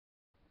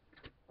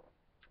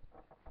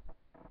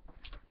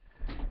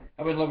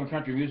I've been loving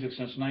country music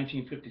since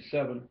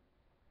 1957,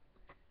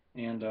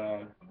 and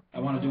I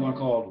want to do one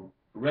called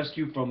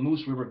Rescue from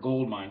Moose River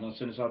Gold Mine. I'll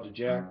send this out to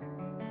Jack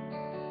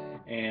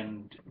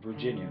and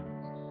Virginia.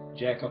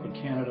 Jack up in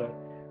Canada,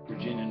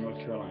 Virginia, North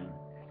Carolina.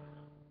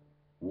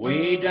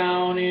 Way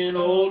down in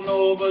old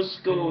Nova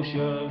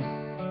Scotia,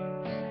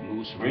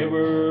 Moose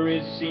River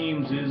it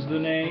seems is the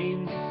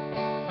name.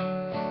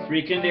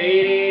 3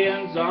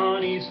 Canadians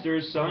on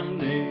Easter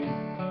Sunday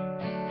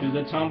to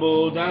the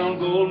tumble-down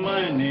gold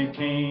mine they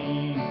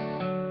came.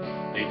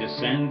 They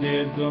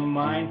descended the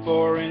mine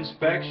for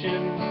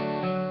inspection,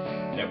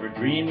 never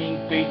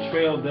dreaming fate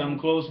trailed them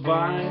close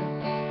by,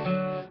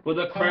 with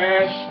a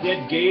crash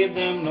that gave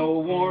them no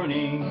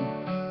warning,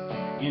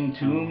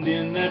 entombed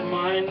in that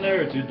mine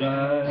there to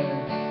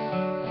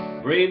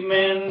die. Brave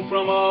men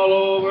from all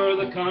over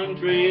the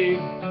country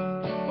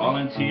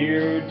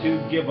volunteered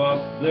to give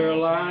up their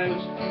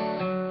lives.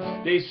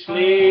 They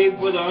slaved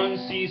with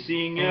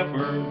unceasing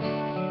effort.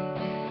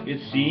 It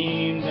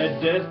seemed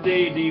that death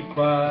they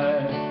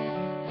defied.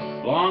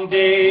 Long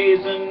days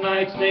and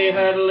nights they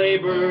had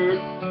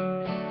labored,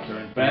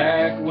 turned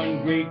back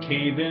when great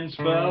cave-ins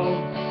fell,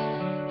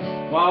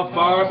 while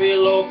far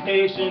below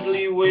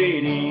patiently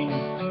waiting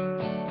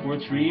were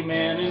 3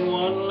 men in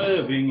 1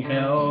 living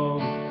hell.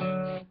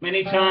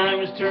 Many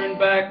times turned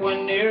back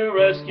when near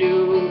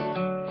rescue.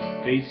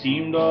 Fate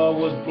seemed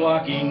always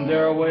blocking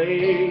their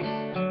way.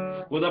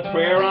 With a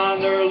prayer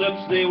on their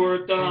lips they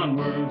worked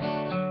onward.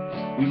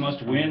 We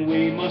must win,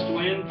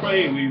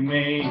 pray we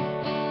may.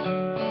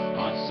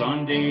 On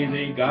Sunday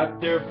they got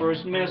their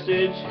first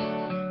message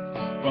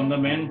from the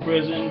men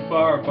prisoned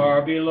far,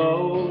 far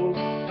below.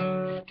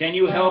 Can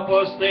you help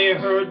us? They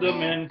heard the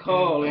men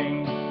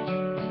calling.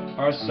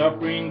 Our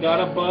suffering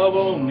God above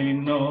only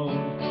knows.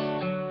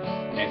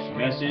 Next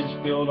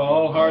message filled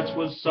all hearts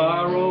with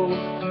sorrow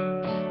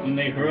when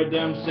they heard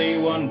them say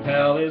 1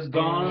 pal is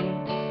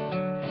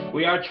gone.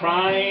 We are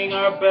trying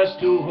our best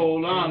to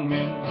hold on,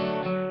 men.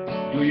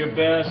 Do your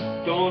best,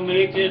 don't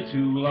make it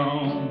too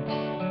long.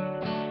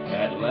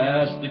 At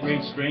last the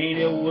great strain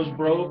it was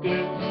broken.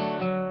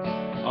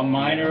 A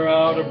miner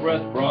out of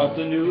breath brought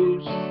the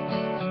news.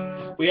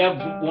 We have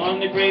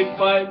won the great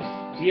fight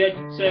he had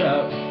set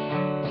up.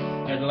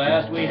 At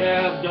last we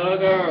have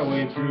dug our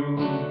way through.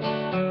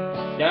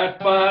 That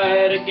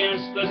fight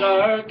against the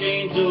dark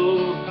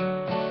angel,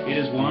 it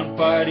is one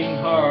fighting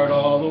hard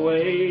all the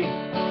way.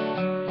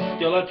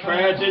 Still a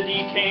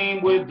tragedy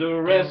came with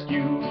the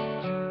rescue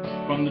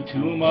from the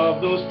tomb of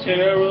those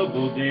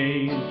terrible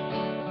days.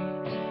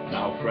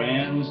 Now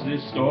friends,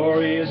 this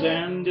story is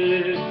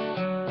ended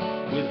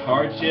with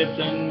hardships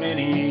and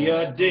many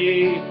a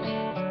day,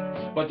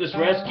 but this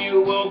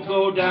rescue will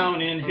go down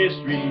in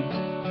history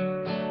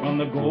from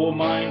the gold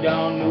mine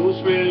down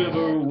Moose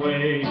River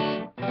way.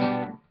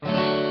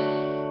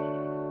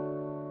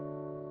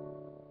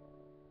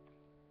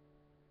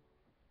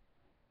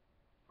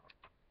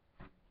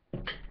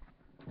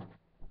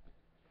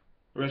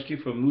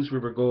 Rescue from Moose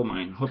River Gold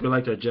Mine. Hope you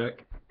like that,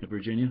 Jack, in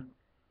Virginia.